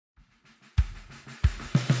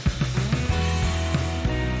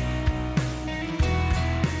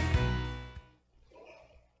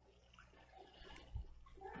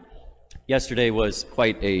Yesterday was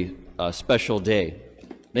quite a special day.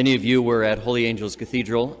 Many of you were at Holy Angels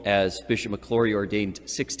Cathedral as Bishop McClory ordained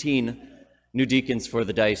 16 new deacons for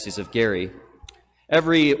the Diocese of Gary.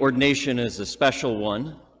 Every ordination is a special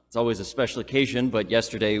one. It's always a special occasion, but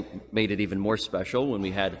yesterday made it even more special when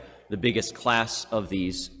we had the biggest class of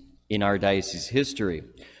these in our diocese history.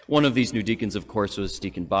 One of these new deacons, of course, was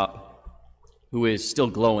Deacon Bob, who is still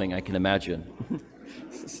glowing, I can imagine.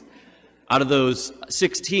 Out of those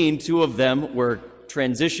 16, 2 of them were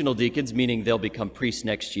transitional deacons, meaning they'll become priests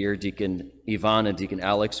next year, Deacon Ivan and Deacon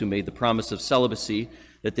Alex, who made the promise of celibacy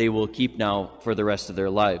that they will keep now for the rest of their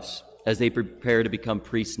lives as they prepare to become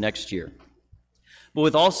priests next year. But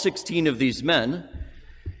with all 16 of these men,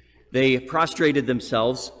 they prostrated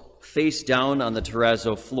themselves face down on the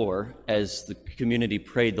terrazzo floor as the community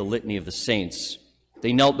prayed the Litany of the Saints.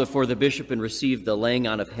 They knelt before the bishop and received the laying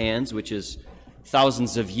on of hands, which is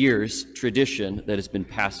thousands of years tradition that has been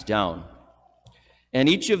passed down. And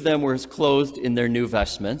each of them was clothed in their new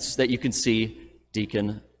vestments that you can see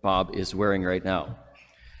Deacon Bob is wearing right now.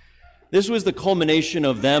 This was the culmination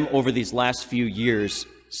of them over these last few years,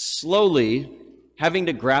 slowly having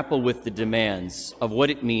to grapple with the demands of what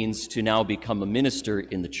it means to now become a minister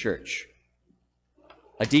in the church.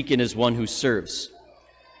 A deacon is one who serves.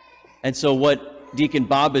 And so what Deacon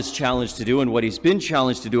Bob is challenged to do, and what he's been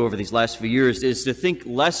challenged to do over these last few years, is to think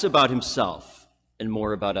less about himself and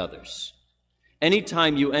more about others.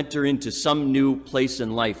 Anytime you enter into some new place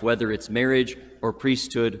in life, whether it's marriage or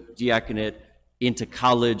priesthood, diaconate, into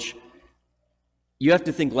college, you have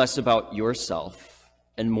to think less about yourself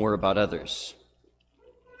and more about others.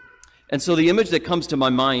 And so the image that comes to my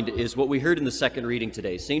mind is what we heard in the second reading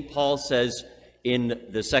today. St. Paul says in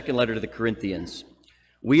the second letter to the Corinthians,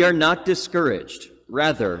 "We are not discouraged.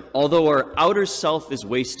 Rather, although our outer self is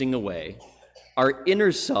wasting away, our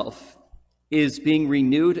inner self is being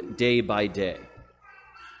renewed day by day."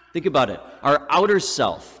 Think about it. Our outer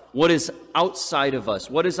self, what is outside of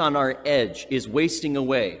us, what is on our edge, is wasting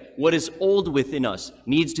away. What is old within us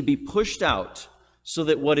needs to be pushed out so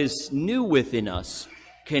that what is new within us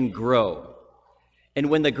can grow. And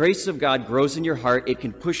when the grace of God grows in your heart, it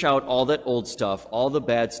can push out all that old stuff, all the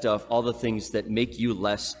bad stuff, all the things that make you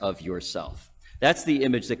less of yourself. That's the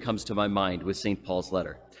image that comes to my mind with St. Paul's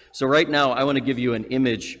letter. So right now, I want to give you an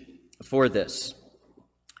image for this.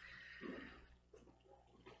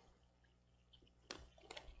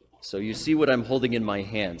 So you see what I'm holding in my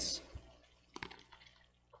hands.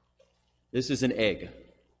 This is an egg,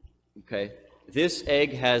 okay? This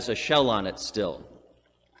egg has a shell on it still.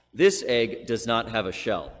 This egg does not have a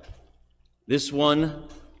shell. This one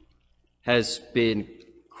has been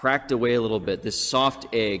cracked away a little bit. This soft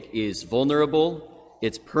egg is vulnerable,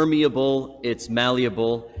 it's permeable, it's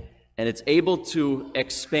malleable, and it's able to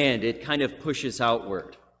expand. It kind of pushes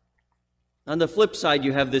outward. On the flip side,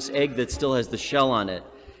 you have this egg that still has the shell on it.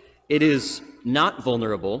 It is not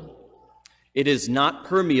vulnerable. It is not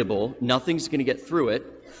permeable. Nothing's going to get through it.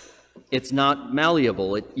 It's not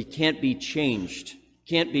malleable. It can't be changed.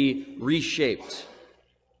 Can't be reshaped.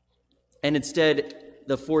 And instead,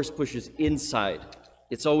 the force pushes inside.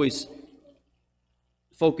 It's always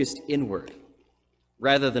focused inward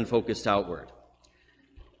rather than focused outward.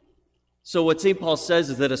 So what St. Paul says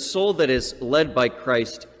is that a soul that is led by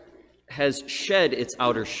Christ has shed its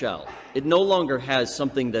outer shell. It no longer has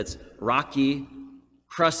something that's rocky,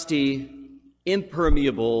 crusty,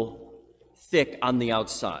 impermeable, thick on the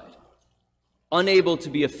outside, unable to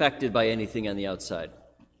be affected by anything on the outside.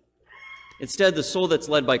 Instead, the soul that's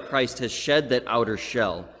led by Christ has shed that outer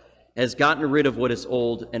shell, has gotten rid of what is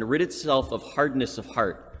old, and rid itself of hardness of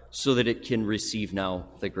heart so that it can receive now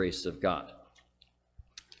the grace of God.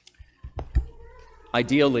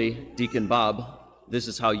 Ideally, Deacon Bob, this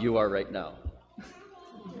is how you are right now.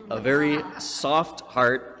 A very soft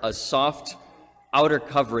heart, a soft outer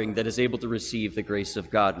covering that is able to receive the grace of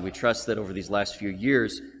God. And we trust that over these last few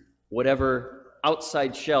years, whatever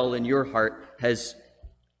outside shell in your heart has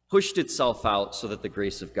pushed itself out so that the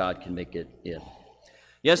grace of God can make it in.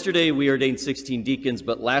 Yesterday, we ordained 16 deacons,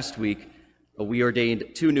 but last week, we ordained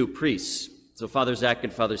 2 new priests. So Father Zach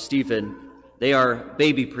and Father Stephen, they are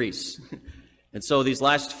baby priests. And so these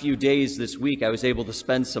last few days this week, I was able to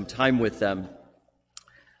spend some time with them.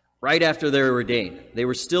 Right after they were ordained, they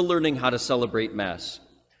were still learning how to celebrate Mass.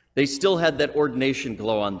 They still had that ordination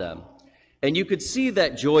glow on them. And you could see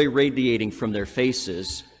that joy radiating from their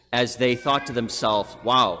faces as they thought to themselves,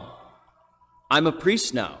 wow, I'm a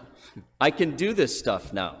priest now. I can do this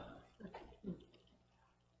stuff now.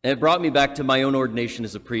 And it brought me back to my own ordination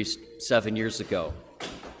as a priest 7 years ago,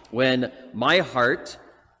 when my heart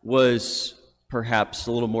was perhaps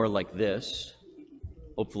a little more like this,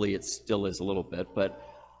 Hopefully it still is a little bit, but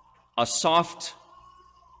a soft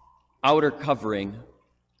outer covering,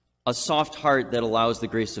 a soft heart that allows the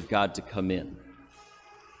grace of God to come in.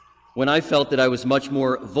 When I felt that I was much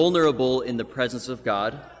more vulnerable in the presence of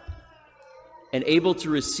God and able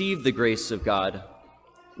to receive the grace of God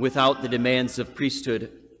without the demands of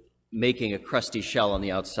priesthood making a crusty shell on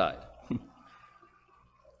the outside.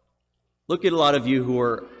 Look at a lot of you who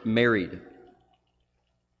are married.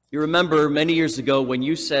 You remember many years ago when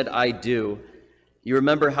you said, "I do," you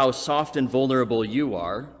remember how soft and vulnerable you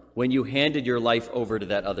are when you handed your life over to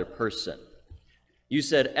that other person. You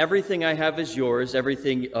said, "Everything I have is yours,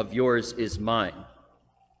 everything of yours is mine."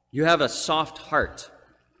 You have a soft heart,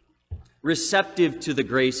 receptive to the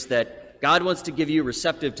grace that God wants to give you,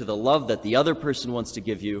 receptive to the love that the other person wants to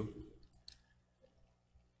give you.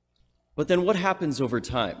 But then what happens over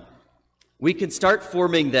time? We can start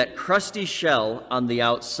forming that crusty shell on the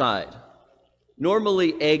outside.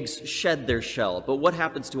 Normally, eggs shed their shell, but what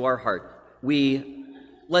happens to our heart? We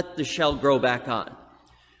let the shell grow back on.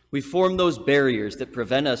 We form those barriers that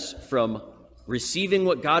prevent us from receiving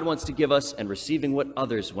what God wants to give us and receiving what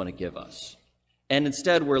others want to give us. And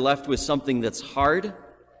instead, we're left with something that's hard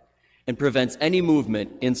and prevents any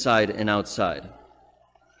movement inside and outside.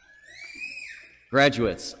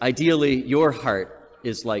 Graduates, ideally, your heart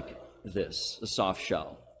is like this, a soft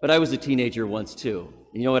shell. But I was a teenager once too.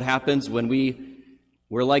 You know what happens when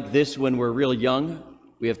we're like this when we're real young?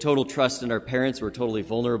 We have total trust in our parents, we're totally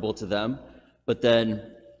vulnerable to them, but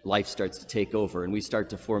then life starts to take over and we start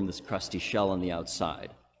to form this crusty shell on the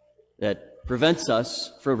outside that prevents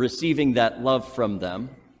us from receiving that love from them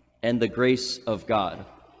and the grace of God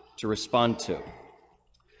to respond to.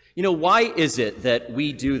 You know, why is it that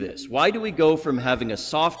we do this? Why do we go from having a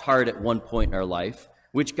soft heart at one point in our life,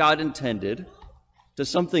 which God intended, to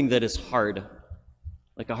something that is hard,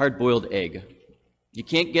 like a hard-boiled egg? You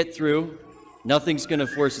can't get through, nothing's going to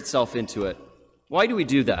force itself into it. Why do we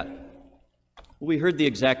do that? Well, we heard the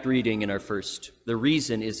exact reading in the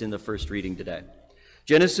reason is in the first reading today.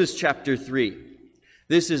 Genesis chapter 3.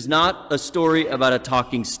 This is not a story about a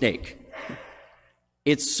talking snake.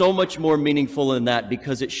 It's so much more meaningful than that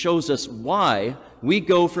because it shows us why we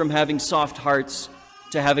go from having soft hearts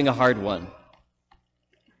to having a hard one.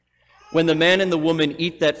 When the man and the woman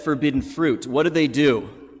eat that forbidden fruit, what do?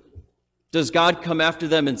 Does God come after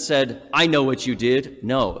them and said, "I know what you did"?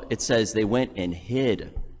 No, it says they went and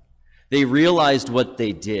hid. They realized what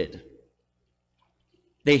they did.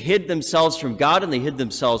 They hid themselves from God and they hid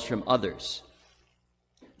themselves from others.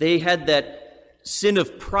 They had that sin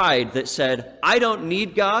of pride that said, "I don't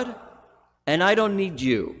need God and I don't need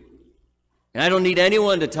you. And I don't need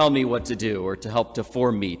anyone to tell me what to do or to help to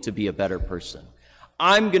form me to be a better person.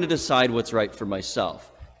 I'm going to decide what's right for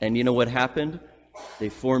myself." And you know what happened? They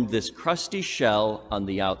formed this crusty shell on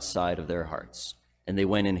the outside of their hearts, and they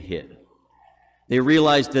went and hid. They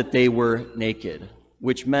realized that they were naked,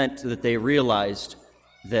 which meant that they realized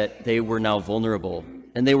that they were now vulnerable,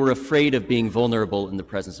 and they were afraid of being vulnerable in the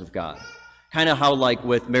presence of God. Kind of how, like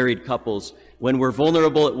with married couples, when we're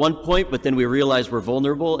vulnerable at one point, but then we realize we're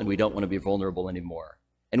vulnerable and we don't want to be vulnerable anymore.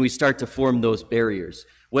 And we start to form those barriers.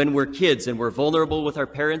 When we're kids and we're vulnerable with our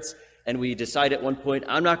parents, and we decide at one point,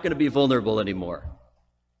 "I'm not going to be vulnerable anymore,"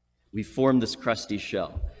 we form this crusty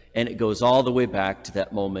shell. And it goes all the way back to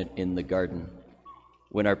that moment in the garden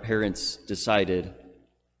when our parents decided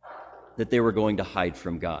that they were going to hide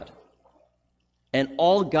from God. And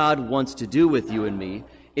all God wants to do with you and me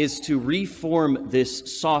is to reform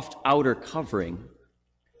this soft outer covering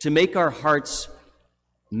to make our hearts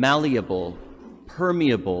malleable,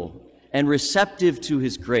 permeable, and receptive to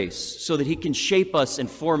his grace so that he can shape us and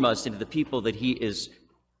form us into the people that he is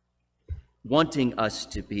wanting us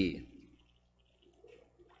to be.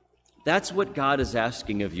 That's what God is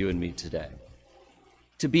asking of you and me today.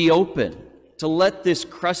 To be open, to let this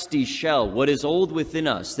crusty shell, what is old within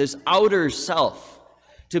us, this outer self,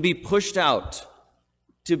 to be pushed out,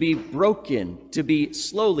 to be broken, to be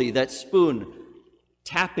slowly, that spoon,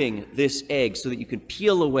 tapping this egg so that you can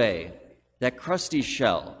peel away that crusty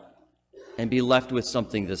shell and be left with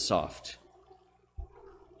something that's soft.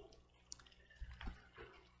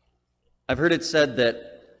 I've heard it said that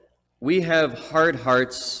we have hard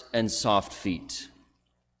hearts and soft feet.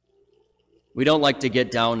 We don't like to get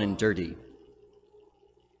down and dirty.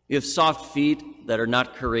 We have soft feet that are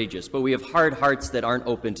not courageous, but we have hard hearts that aren't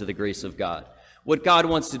open to the grace of God. What God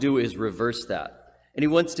wants to do is reverse that. And he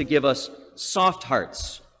wants to give us soft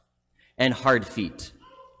hearts and hard feet.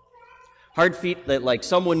 Hard feet that, like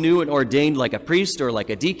someone new and ordained, like a priest or like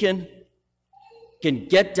a deacon, can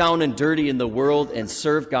get down and dirty in the world and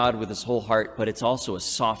serve God with his whole heart, but it's also a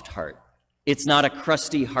soft heart It's not a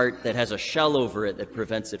crusty heart that has a shell over it that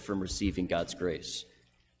prevents it from receiving God's grace.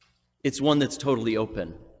 It's one that's totally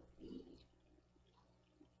open.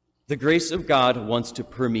 The grace of God wants to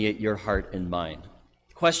permeate your heart and mind.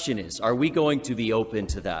 The question is, are we going to be open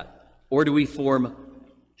to that? Or do we form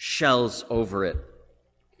shells over it?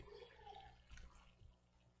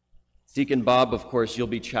 Deacon Bob, of course, you'll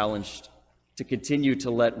be challenged to continue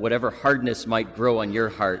to let whatever hardness might grow on your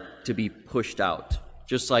heart to be pushed out.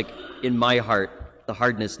 Just like in my heart, the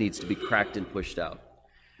hardness needs to be cracked and pushed out.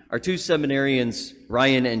 Our two seminarians,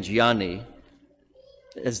 Ryan and Gianni,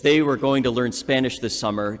 as they were going to learn Spanish this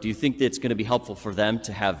summer, do you think that it's going to be helpful for them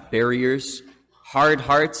to have barriers, hard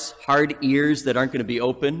hearts, hard ears that aren't going to be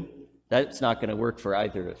open? That's not going to work for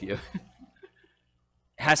either of you. It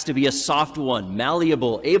has to be a soft one,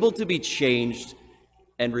 malleable, able to be changed,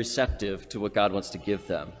 and receptive to what God wants to give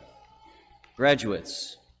them.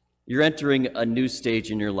 Graduates, you're entering a new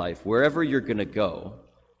stage in your life. Wherever you're going to go,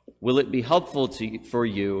 will it be helpful for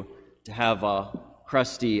you to have a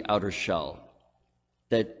crusty outer shell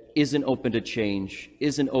that isn't open to change,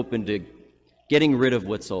 isn't open to getting rid of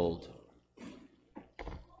what's old?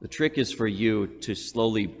 The trick is for you to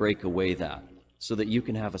slowly break away that so that you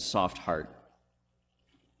can have a soft heart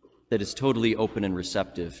that is totally open and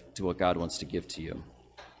receptive to what God wants to give to you.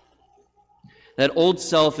 That old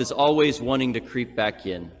self is always wanting to creep back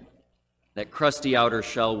in, that crusty outer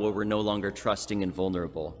shell where we're no longer trusting and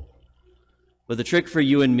vulnerable. But the trick for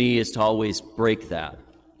you and me is to always break that,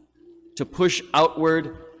 to push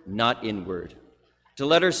outward, not inward, to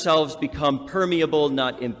let ourselves become permeable,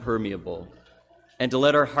 not impermeable, and to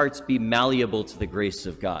let our hearts be malleable to the grace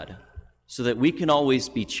of God, so that we can always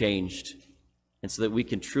be changed, and so that we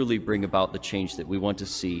can truly bring about the change that we want to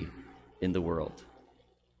see in the world.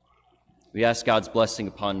 We ask God's blessing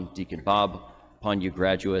upon Deacon Bob, upon you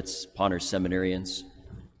graduates, upon our seminarians,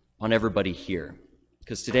 upon everybody here,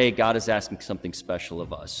 because today God is asking something special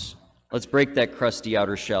of us. Let's break that crusty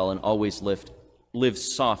outer shell and always live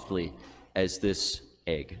softly as this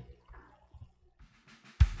egg.